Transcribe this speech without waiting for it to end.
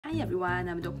Hi everyone,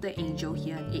 I'm Dr. Angel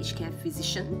here, an aged care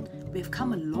physician. We've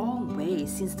come a long way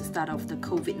since the start of the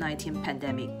COVID-19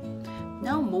 pandemic.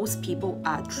 Now most people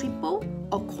are triple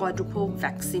or quadruple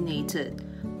vaccinated.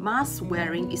 Mask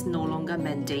wearing is no longer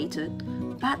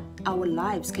mandated, but our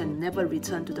lives can never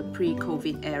return to the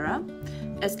pre-COVID era.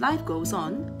 As life goes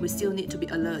on, we still need to be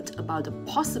alert about the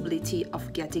possibility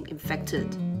of getting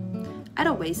infected. I'd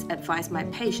always advise my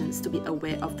patients to be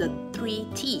aware of the 3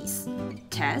 T's: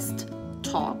 test,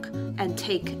 talk, and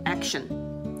take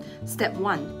action. Step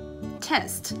 1.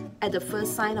 Test at the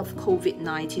first sign of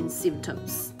COVID-19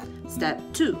 symptoms. Step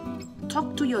 2.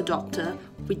 Talk to your doctor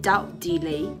without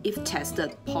delay if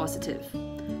tested positive.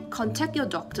 Contact your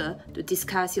doctor to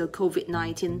discuss your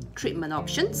COVID-19 treatment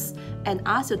options and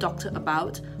ask your doctor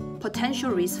about potential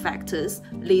risk factors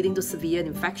leading to severe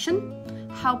infection,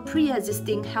 how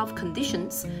pre-existing health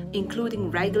conditions, including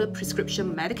regular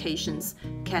prescription medications,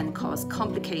 can cause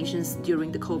complications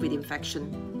during the COVID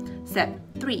infection. Step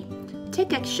 3.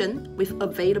 Take action with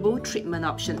available treatment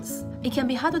options. It can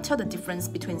be hard to tell the difference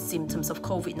between symptoms of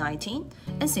COVID-19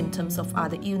 and symptoms of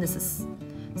other illnesses,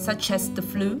 such as the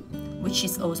flu, which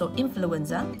is also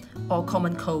influenza, or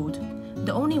common cold.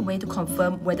 The only way to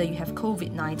confirm whether you have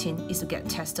COVID-19 is to get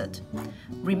tested.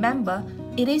 Remember,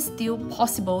 it is still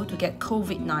possible to get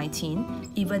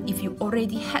COVID-19 even if you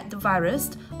already had the virus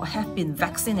or have been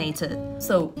vaccinated.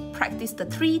 So practice the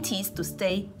 3 T's to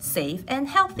stay safe and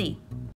healthy.